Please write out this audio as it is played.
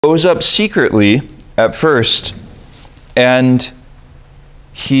Goes up secretly at first, and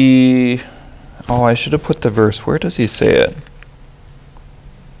I should have put the verse. Where does he say it?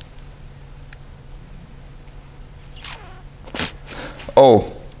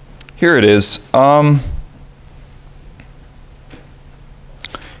 Oh, here it is.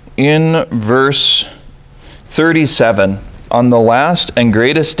 In verse 37, on the last and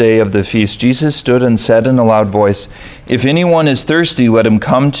greatest day of the feast, Jesus stood and said in a loud voice, "If anyone is thirsty, let him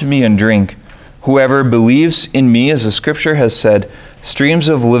come to me and drink. Whoever believes in me, as the scripture has said, streams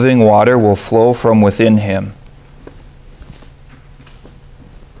of living water will flow from within him."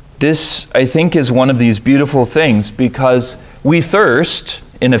 This, I think, is one of these beautiful things, because we thirst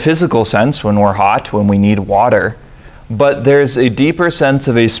in a physical sense when we're hot, when we need water, but there's a deeper sense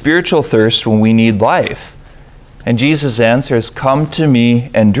of a spiritual thirst when we need life. And Jesus answers, "Come to me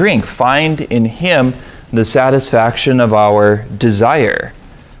and drink." Find in him the satisfaction of our desire.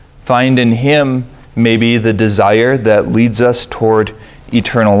 Find in him maybe the desire that leads us toward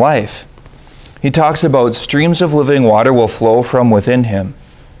eternal life. He talks about streams of living water will flow from within him.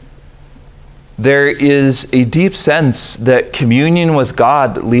 There is a deep sense that communion with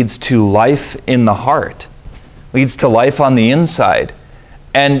God leads to life in the heart, leads to life on the inside.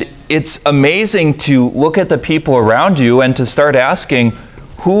 And it's amazing to look at the people around you and to start asking,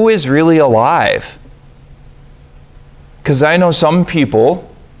 who is really alive? Because I know some people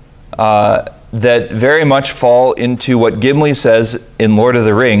that very much fall into what Gimli says in Lord of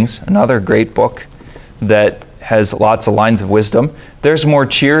the Rings, another great book that has lots of lines of wisdom. There's more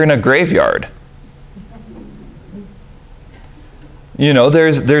cheer in a graveyard. You know,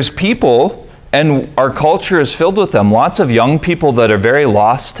 there's people, and our culture is filled with them. Lots of young people that are very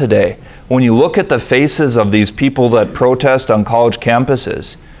lost today. When you look at the faces of these people that protest on college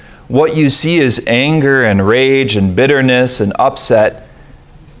campuses, what you see is anger and rage and bitterness and upset.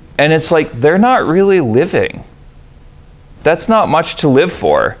 And it's like they're not really living. That's not much to live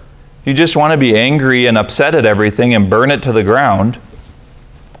for. You just want to be angry and upset at everything and burn it to the ground.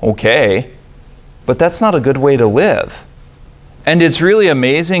 Okay. But that's not a good way to live. And it's really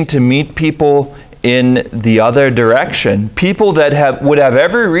amazing to meet people in the other direction. People that would have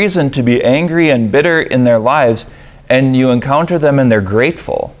every reason to be angry and bitter in their lives, and you encounter them and they're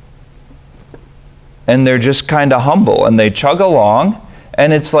grateful. And they're just kind of humble, and they chug along,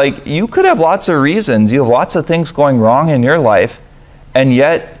 and it's like you could have lots of reasons. You have lots of things going wrong in your life, and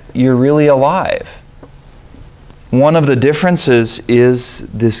yet you're really alive. One of the differences is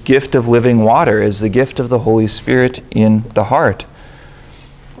this gift of living water, is the gift of the Holy Spirit in the heart.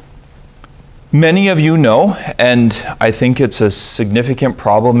 Many of you know, and I think it's a significant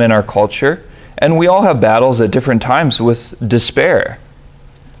problem in our culture, and we all have battles at different times with despair.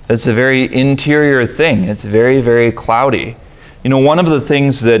 It's a very interior thing. It's very, very cloudy. You know, one of the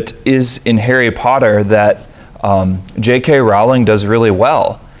things that is in Harry Potter that J.K. Rowling does really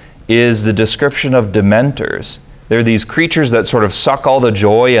well is the description of Dementors. They're these creatures that sort of suck all the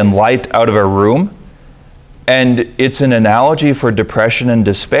joy and light out of a room. And it's an analogy for depression and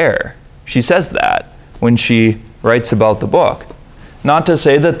despair. She says that when she writes about the book. Not to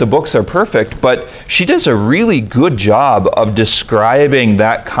say that the books are perfect, but she does a really good job of describing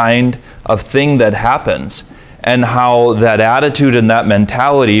that kind of thing that happens, and how that attitude and that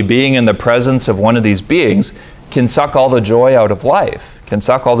mentality, being in the presence of one of these beings, can suck all the joy out of life, can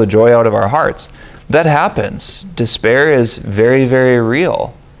suck all the joy out of our hearts. That happens. Despair is very, very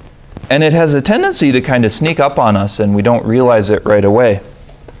real. And it has a tendency to kind of sneak up on us, and we don't realize it right away.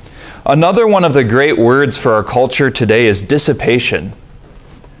 Another one of the great words for our culture today is dissipation,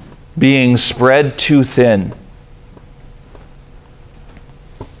 being spread too thin.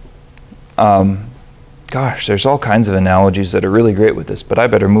 Gosh, there's all kinds of analogies that are really great with this, but I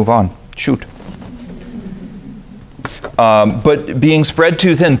better move on. Shoot. But being spread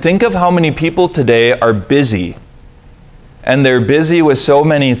too thin, think of how many people today are busy. And they're busy with so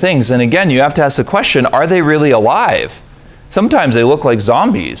many things. And again, you have to ask the question, are they really alive? Sometimes they look like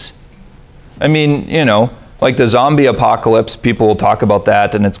zombies. I mean, you know, like the zombie apocalypse, people will talk about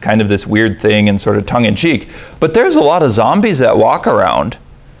that, and it's kind of this weird thing and sort of tongue-in-cheek. But there's a lot of zombies that walk around.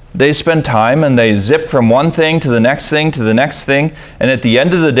 They spend time and they zip from one thing to the next thing to the next thing, and at the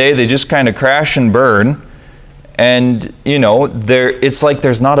end of the day, they just kind of crash and burn. And, you know, it's like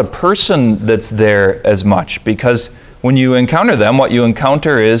there's not a person that's there as much, because when you encounter them, what you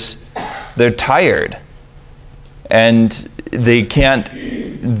encounter is they're tired. And they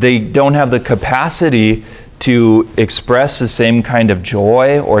don't have the capacity to express the same kind of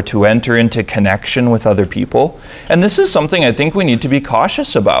joy or to enter into connection with other people. And this is something I think we need to be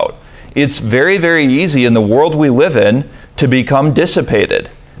cautious about. It's very, very easy in the world we live in to become dissipated.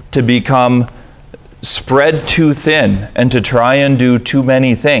 to become spread too thin and to try and do too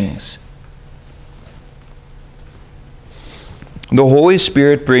many things. The Holy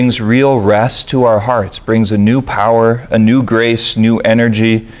Spirit brings real rest to our hearts, brings a new power, a new grace, new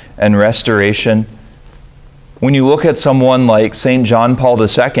energy, and restoration. When you look at someone like St. John Paul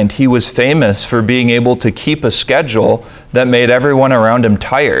II, he was famous for being able to keep a schedule that made everyone around him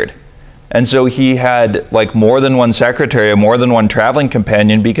tired. And so he had like more than one secretary, more than one traveling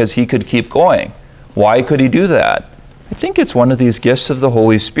companion, because he could keep going. Why could he do that? I think it's one of these gifts of the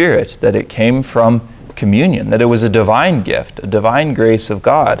Holy Spirit, that it came from communion, that it was a divine gift, a divine grace of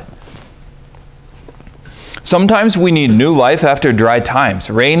God. Sometimes we need new life after dry times.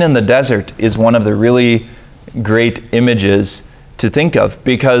 Rain in the desert is one of the really great images to think of,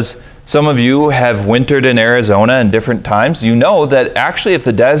 because some of you have wintered in Arizona in different times. You know that actually if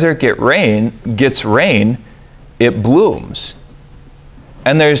the desert gets rain, it blooms.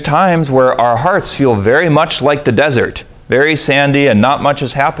 And there's times where our hearts feel very much like the desert, very sandy and not much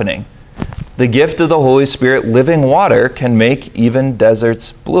is happening. The gift of the Holy Spirit, living water, can make even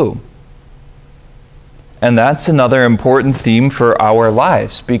deserts bloom. And that's another important theme for our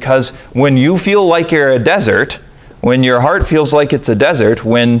lives, because when you feel like you're a desert, when your heart feels like it's a desert,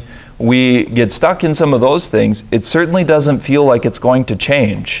 when we get stuck in some of those things, it certainly doesn't feel like it's going to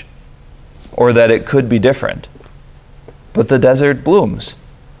change or that it could be different. But the desert blooms.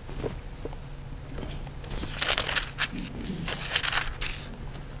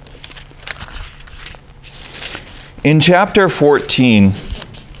 In chapter 14,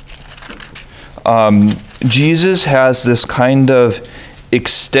 Jesus has this kind of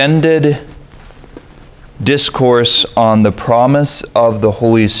extended discourse on the promise of the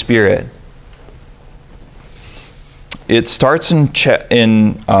Holy Spirit. It starts in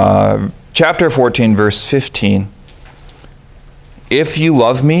chapter 14, verse 15. If you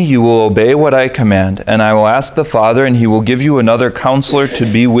love me, you will obey what I command, and I will ask the Father, and he will give you another counselor to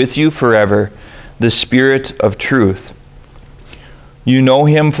be with you forever, the Spirit of truth. You know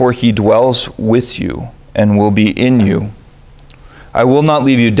him, for he dwells with you and will be in you. I will not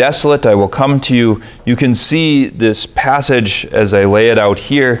leave you desolate. I will come to you. You can see this passage as I lay it out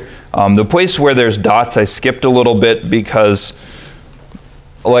here. The place where there's dots, I skipped a little bit because,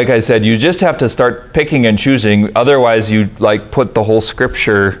 like I said, you just have to start picking and choosing. Otherwise, you put the whole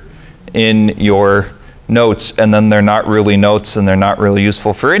scripture in your notes, and then they're not really notes and they're not really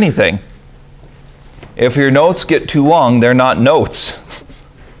useful for anything. If your notes get too long, they're not notes.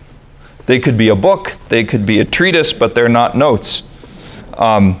 They could be a book, they could be a treatise, but they're not notes.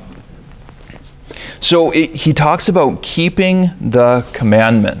 He talks about keeping the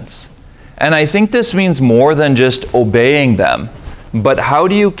commandments. And I think this means more than just obeying them. But how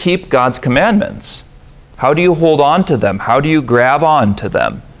do you keep God's commandments? How do you hold on to them? How do you grab on to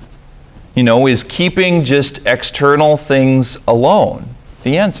them? Is keeping just external things alone?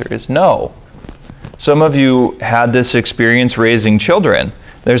 The answer is no. Some of you had this experience raising children.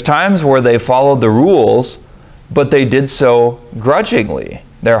 There's times where they followed the rules, but they did so grudgingly.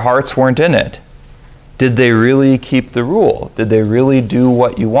 Their hearts weren't in it. Did they really keep the rule? Did they really do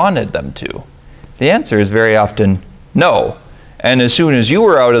what you wanted them to? The answer is very often no. And as soon as you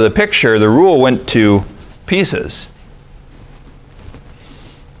were out of the picture, the rule went to pieces.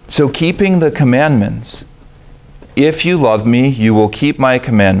 So keeping the commandments. If you love me, you will keep my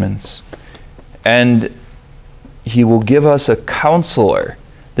commandments. And he will give us a counselor.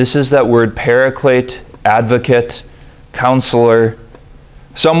 This is that word paraclete, advocate, counselor.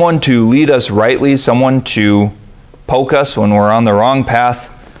 Someone to lead us rightly, someone to poke us when we're on the wrong path.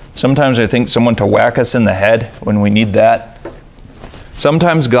 Sometimes I think someone to whack us in the head when we need that.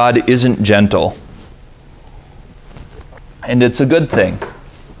 Sometimes God isn't gentle. And it's a good thing.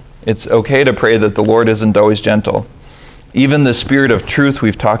 It's okay to pray that the Lord isn't always gentle. Even the Spirit of truth,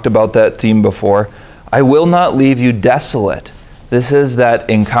 we've talked about that theme before. I will not leave you desolate. This is that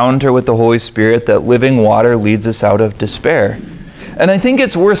encounter with the Holy Spirit, that living water leads us out of despair. And I think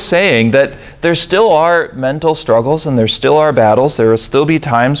it's worth saying that there still are mental struggles and there still are battles. There will still be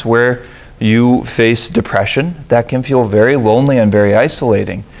times where you face depression. That can feel very lonely and very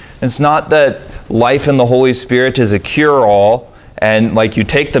isolating. It's not that life in the Holy Spirit is a cure-all and you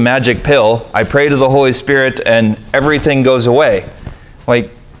take the magic pill, I pray to the Holy Spirit and everything goes away.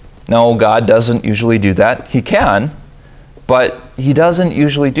 No, God doesn't usually do that. He can, but he doesn't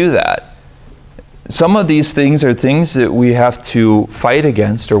usually do that. Some of these things are things that we have to fight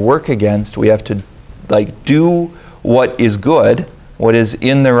against or work against. We have to do what is good, what is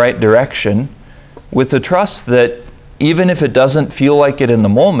in the right direction, with the trust that even if it doesn't feel like it in the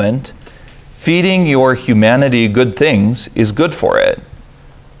moment, feeding your humanity good things is good for it.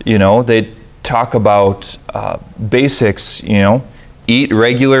 You know, they talk about basics, you know, eat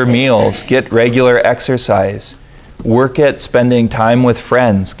regular meals, get regular exercise, work at spending time with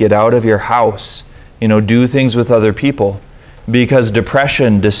friends, get out of your house, you know, do things with other people. Because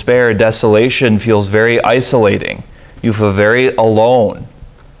depression, despair, desolation feels very isolating. You feel very alone.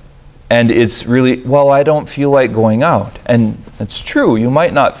 And it's really, well, I don't feel like going out. And it's true, you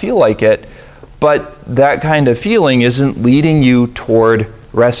might not feel like it, but that kind of feeling isn't leading you toward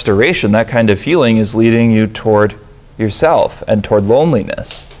restoration. That kind of feeling is leading you toward yourself and toward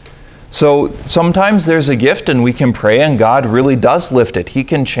loneliness. So sometimes there's a gift and we can pray and God really does lift it. He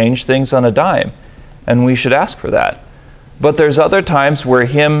can change things on a dime, and we should ask for that. But there's other times where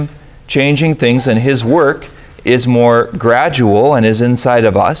Him changing things and His work is more gradual and is inside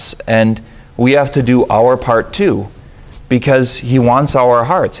of us, and we have to do our part too, because He wants our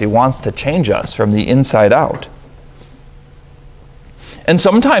hearts. He wants to change us from the inside out. And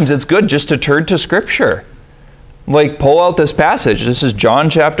sometimes it's good just to turn to Scripture. Like, pull out this passage. This is John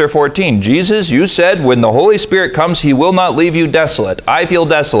chapter 14. Jesus, you said when the Holy Spirit comes, He will not leave you desolate. I feel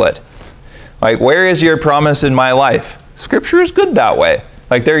desolate. Like, where is your promise in my life? Scripture is good that way.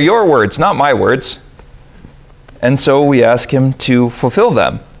 Like, they're your words, not my words. And so we ask Him to fulfill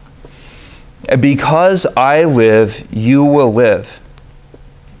them. Because I live, you will live.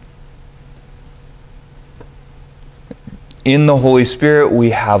 In the Holy Spirit, we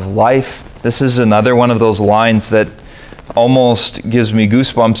have life. This is another one of those lines that almost gives me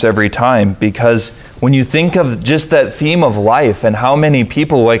goosebumps every time, because when you think of just that theme of life and how many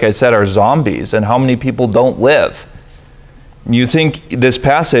people, like I said, are zombies and how many people don't live, you think this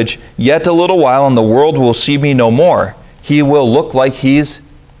passage, yet a little while and the world will see me no more. He will look like he's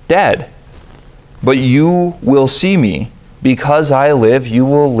dead. But you will see me. Because I live, you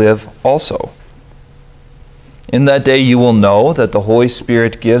will live also. In that day you will know that the Holy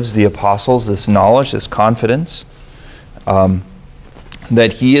Spirit gives the apostles this knowledge, this confidence,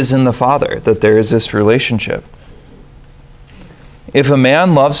 that He is in the Father, that there is this relationship. If a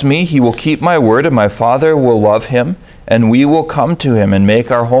man loves me, he will keep my word, and my Father will love him, and we will come to him and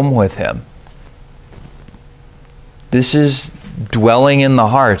make our home with him. This is dwelling in the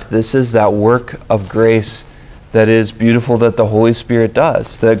heart. This is that work of grace that is beautiful that the Holy Spirit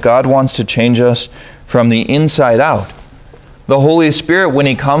does, that God wants to change us from the inside out. The Holy Spirit, when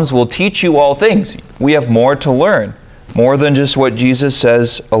He comes, will teach you all things. We have more to learn, more than just what Jesus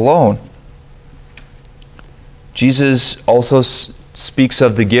says alone. Jesus also speaks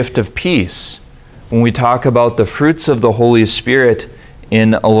of the gift of peace. When we talk about the fruits of the Holy Spirit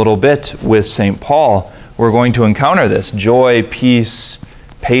in a little bit with St. Paul, we're going to encounter this. Joy, peace,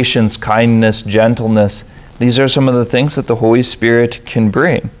 patience, kindness, gentleness. These are some of the things that the Holy Spirit can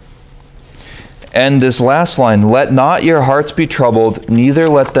bring. And this last line, let not your hearts be troubled, neither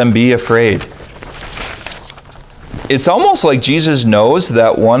let them be afraid. It's almost like Jesus knows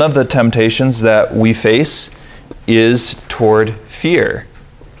that one of the temptations that we face is toward fear,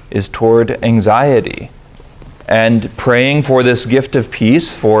 is toward anxiety. And praying for this gift of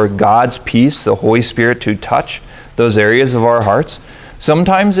peace, for God's peace, the Holy Spirit to touch those areas of our hearts,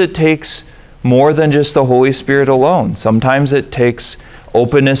 sometimes it takes more than just the Holy Spirit alone. Sometimes it takes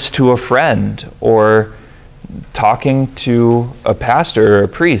openness to a friend, or talking to a pastor or a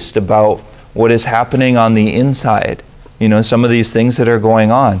priest about what is happening on the inside. You know, some of these things that are going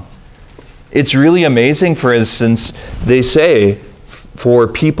on. It's really amazing, for instance, they say for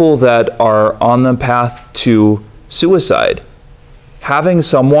people that are on the path to suicide, having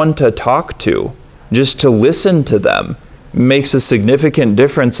someone to talk to, just to listen to them, makes a significant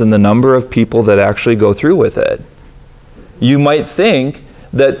difference in the number of people that actually go through with it. You might think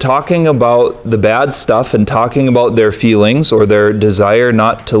that talking about the bad stuff and talking about their feelings or their desire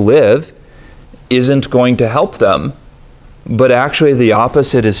not to live isn't going to help them, but actually the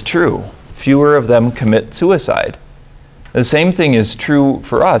opposite is true. Fewer of them commit suicide. The same thing is true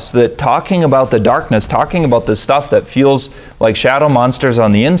for us, that talking about the darkness, talking about the stuff that feels like shadow monsters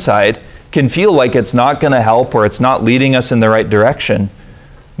on the inside, can feel like it's not going to help or it's not leading us in the right direction.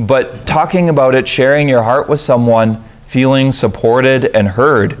 But talking about it, sharing your heart with someone, feeling supported and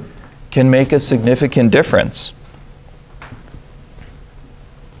heard, can make a significant difference.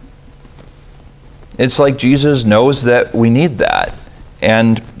 It's like Jesus knows that we need that,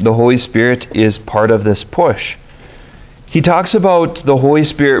 and the Holy Spirit is part of this push. He talks about the Holy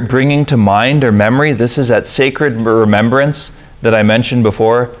Spirit bringing to mind or memory. This is that sacred remembrance that I mentioned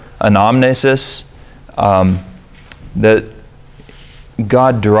before, anamnesis, that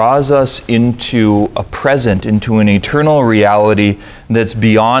God draws us into a present, into an eternal reality that's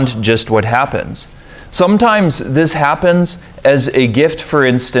beyond just what happens. Sometimes this happens as a gift, for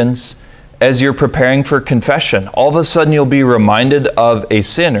instance, as you're preparing for confession. All of a sudden you'll be reminded of a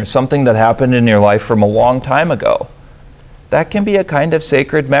sin or something that happened in your life from a long time ago. That can be a kind of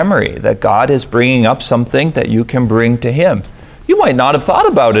sacred memory, that God is bringing up something that you can bring to Him. You might not have thought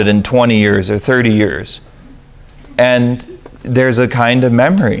about it in 20 years or 30 years. And there's a kind of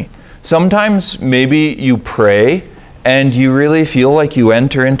memory. Sometimes maybe you pray and you really feel like you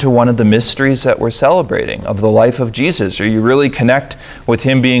enter into one of the mysteries that we're celebrating of the life of Jesus, or you really connect with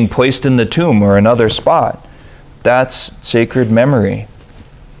Him being placed in the tomb or another spot. That's sacred memory.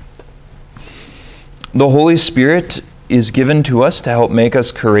 The Holy Spirit is given to us to help make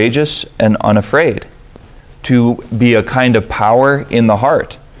us courageous and unafraid, to be a kind of power in the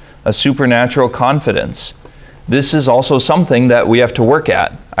heart, a supernatural confidence. This is also something that we have to work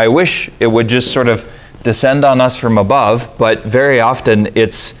at. I wish it would just sort of descend on us from above, but very often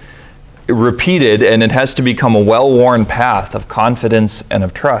it's repeated and it has to become a well-worn path of confidence and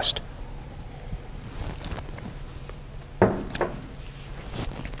of trust.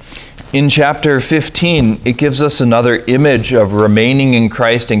 In chapter 15, it gives us another image of remaining in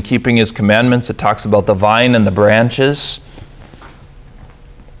Christ and keeping His commandments. It talks about the vine and the branches.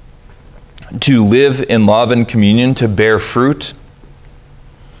 To live in love and communion, to bear fruit.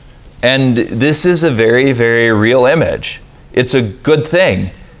 And this is a very, very real image. It's a good thing.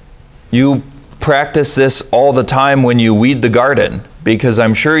 You practice this all the time when you weed the garden, because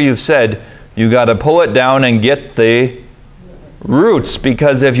I'm sure you've said you got to pull it down and get the roots,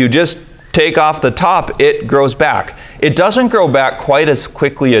 because if you just take off the top, it grows back. It doesn't grow back quite as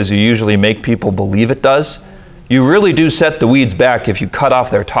quickly as you usually make people believe it does. You really do set the weeds back if you cut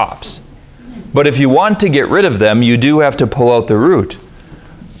off their tops. But if you want to get rid of them, you do have to pull out the root.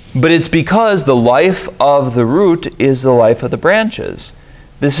 But it's because the life of the root is the life of the branches.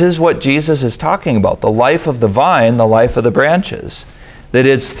 This is what Jesus is talking about, the life of the vine, the life of the branches. That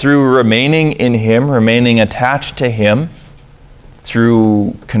it's through remaining in Him, remaining attached to Him,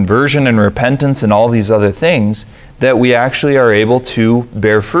 through conversion and repentance and all these other things, that we actually are able to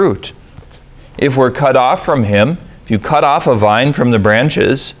bear fruit. If we're cut off from Him, if you cut off a vine from the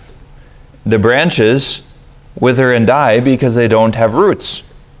branches wither and die because they don't have roots.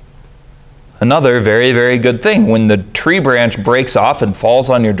 Another very, very good thing, when the tree branch breaks off and falls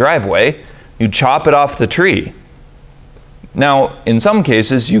on your driveway, you chop it off the tree. Now, in some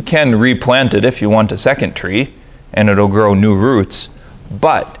cases, you can replant it if you want a second tree, and it'll grow new roots.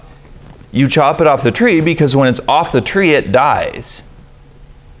 But you chop it off the tree because when it's off the tree, it dies.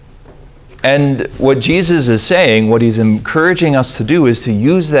 And what Jesus is saying, what He's encouraging us to do, is to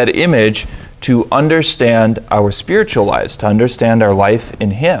use that image to understand our spiritual lives, to understand our life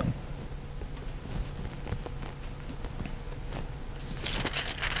in Him.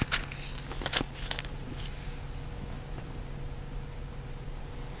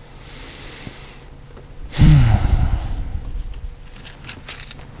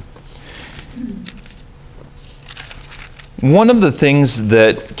 One of the things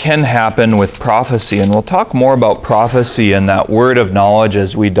that can happen with prophecy, and we'll talk more about prophecy and that word of knowledge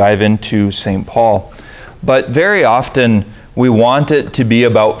as we dive into St. Paul, but very often we want it to be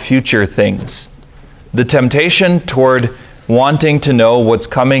about future things. The temptation toward wanting to know what's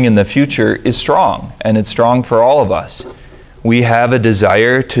coming in the future is strong, and it's strong for all of us. We have a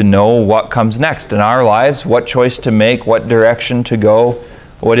desire to know what comes next in our lives, what choice to make, what direction to go,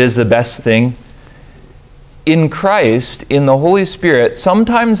 what is the best thing. In Christ, in the Holy Spirit,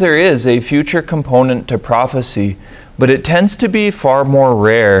 sometimes there is a future component to prophecy, but it tends to be far more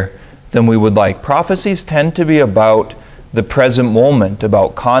rare than we would like. Prophecies tend to be about the present moment,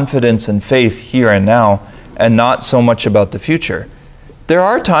 about confidence and faith here and now, and not so much about the future. There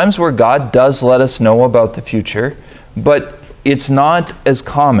are times where God does let us know about the future, but it's not as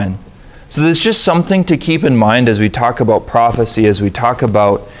common. So there's just something to keep in mind as we talk about prophecy, as we talk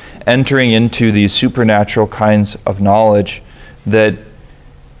about entering into these supernatural kinds of knowledge, that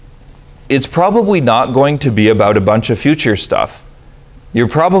it's probably not going to be about a bunch of future stuff. You're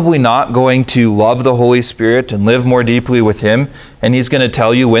probably not going to love the Holy Spirit and live more deeply with Him, and He's going to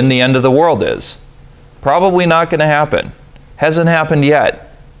tell you when the end of the world is. Probably not going to happen. Hasn't happened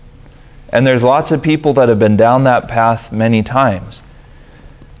yet. And there's lots of people that have been down that path many times.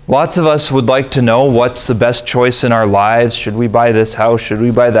 Lots of us would like to know what's the best choice in our lives. Should we buy this house? Should we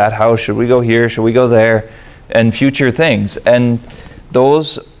buy that house? Should we go here? Should we go there? And future things. And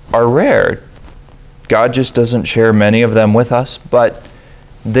those are rare. God just doesn't share many of them with us, but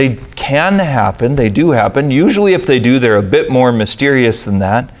they can happen. They do happen. Usually if they do, they're a bit more mysterious than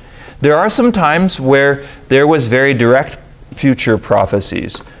that. There are some times where there was very direct future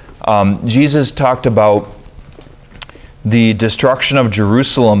prophecies. Jesus talked about the destruction of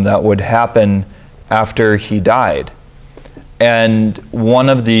Jerusalem that would happen after he died. And one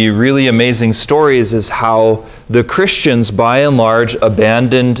of the really amazing stories is how the Christians, by and large,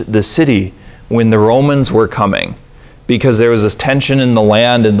 abandoned the city when the Romans were coming, because there was this tension in the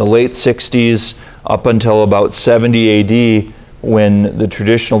land in the late 60s up until about 70 AD, when the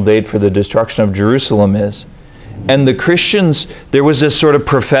traditional date for the destruction of Jerusalem is. And the Christians, there was this sort of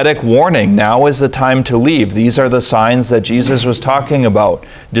prophetic warning: now is the time to leave. These are the signs that Jesus was talking about.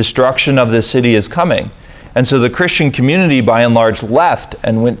 Destruction of the city is coming. And so the Christian community, by and large, left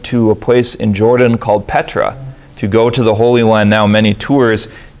and went to a place in Jordan called Petra. If you go to the Holy Land now, many tours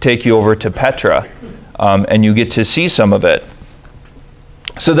take you over to Petra, and you get to see some of it.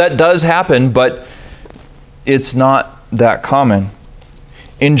 So that does happen, but it's not that common.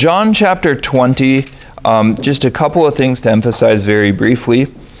 In John chapter 20, just a couple of things to emphasize very briefly.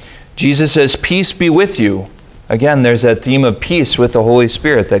 Jesus says, "Peace be with you." Again, there's that theme of peace with the Holy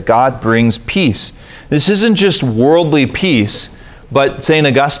Spirit, that God brings peace. This isn't just worldly peace, but St.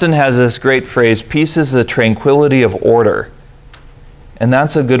 Augustine has this great phrase: peace is the tranquility of order. And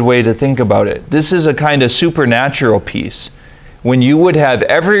that's a good way to think about it. This is a kind of supernatural peace, when you would have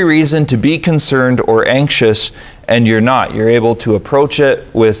every reason to be concerned or anxious, and you're not. You're able to approach it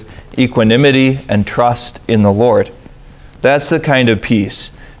with equanimity and trust in the Lord. That's the kind of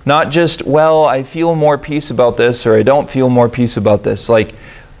peace. Not just, well, I feel more peace about this, or I don't feel more peace about this. Like,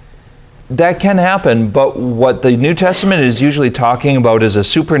 that can happen, but what the New Testament is usually talking about is a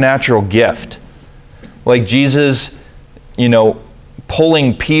supernatural gift. Like Jesus,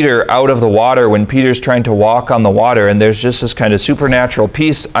 pulling Peter out of the water when Peter's trying to walk on the water, and there's just this kind of supernatural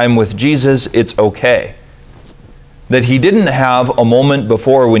peace. I'm with Jesus, it's okay. That he didn't have a moment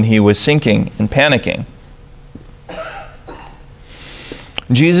before when he was sinking and panicking.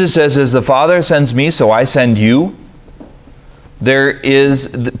 Jesus says, as the Father sends me, so I send you. There is,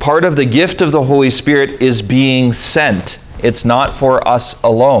 part of the gift of the Holy Spirit is being sent. It's not for us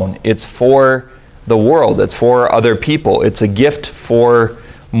alone. It's for the world. It's for other people. It's a gift for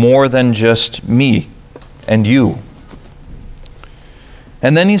more than just me and you.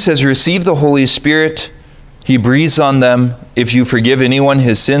 And then he says, receive the Holy Spirit. He breathes on them. If you forgive anyone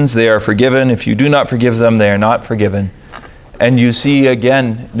his sins, they are forgiven. If you do not forgive them, they are not forgiven. And you see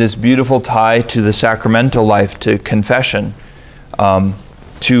again this beautiful tie to the sacramental life, to confession,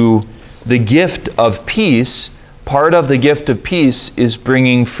 to the gift of peace. Part of the gift of peace is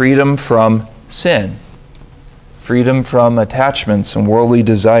bringing freedom from sin, freedom from attachments and worldly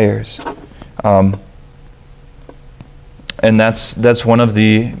desires. And that's one of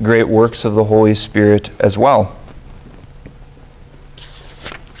the great works of the Holy Spirit as well.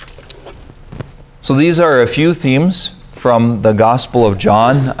 So these are a few themes from the Gospel of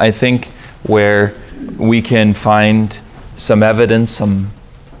John, I think, where we can find some evidence,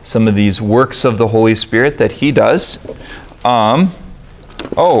 some of these works of the Holy Spirit that he does.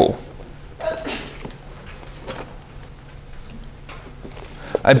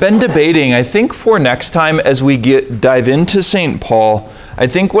 I've been debating, I think for next time as we dive into St. Paul, I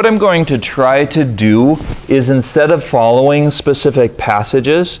think what I'm going to try to do is, instead of following specific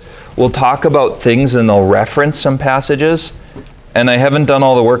passages, we'll talk about things and they'll reference some passages. And I haven't done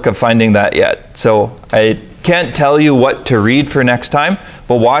all the work of finding that yet. So I can't tell you what to read for next time,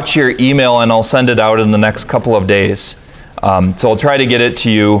 but watch your email and I'll send it out in the next couple of days. So I'll try to get it to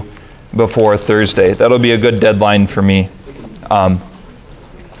you before Thursday. That'll be a good deadline for me.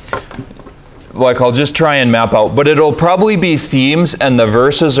 I'll just try and map out, but it'll probably be themes, and the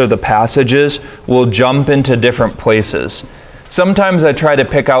verses or the passages will jump into different places. Sometimes I try to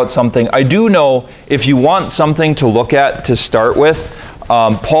pick out something. I do know, if you want something to look at to start with,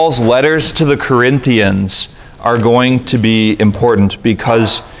 Paul's letters to the Corinthians are going to be important,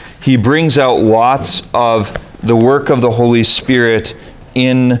 because he brings out lots of the work of the Holy Spirit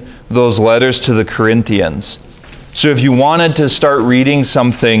in those letters to the Corinthians. So if you wanted to start reading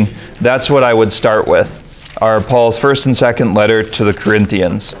something, that's what I would start with, are Paul's first and second letter to the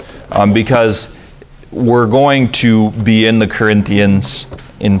Corinthians, because we're going to be in the Corinthians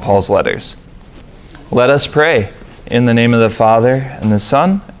in Paul's letters. Let us pray. In the name of the Father, and the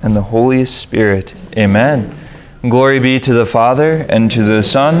Son, and the Holy Spirit. Amen. Glory be to the Father, and to the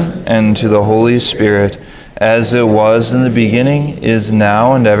Son, and to the Holy Spirit, as it was in the beginning, is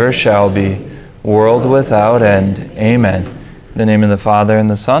now, and ever shall be, world without end. Amen. In the name of the Father, and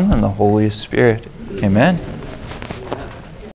the Son, and the Holy Spirit. Amen.